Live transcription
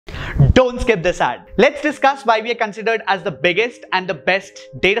Don't skip this ad. Let's discuss why we are considered as the biggest and the best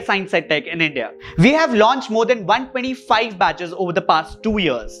data science edtech in India. We have launched more than 125 batches over the past 2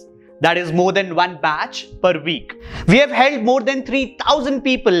 years. That is more than one batch per week. We have helped more than 3,000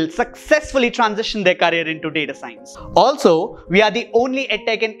 people successfully transition their career into data science. Also, we are the only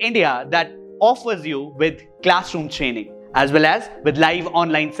edtech in India that offers you with classroom training as well as with live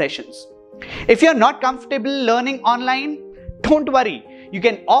online sessions. If you're not comfortable learning online, don't worry. You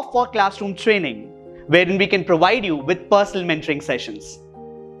can opt for classroom training, wherein we can provide you with personal mentoring sessions.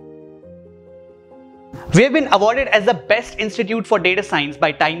 We have been awarded as the best institute for data science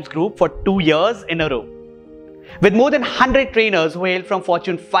by Times Group for 2 years in a row. With more than 100 trainers who hail from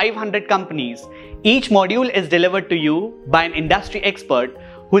Fortune 500 companies, each module is delivered to you by an industry expert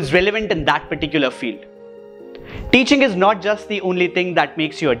who is relevant in that particular field. Teaching is not just the only thing that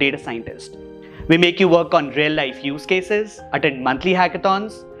makes you a data scientist. We make you work on real-life use cases, attend monthly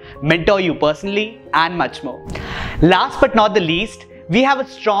hackathons, mentor you personally, and much more. Last but not the least, we have a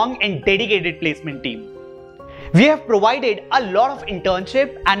strong and dedicated placement team. We have provided a lot of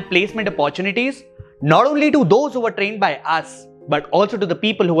internship and placement opportunities, not only to those who were trained by us, but also to the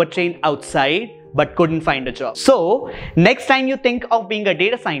people who were trained outside but couldn't find a job. So, next time you think of being a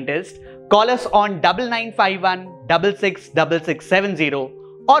data scientist, call us on 9951 666670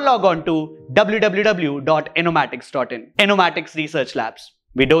 or log on to www.innomatics.in. Innomatics Research Labs.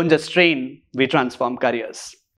 We don't just train, we transform careers.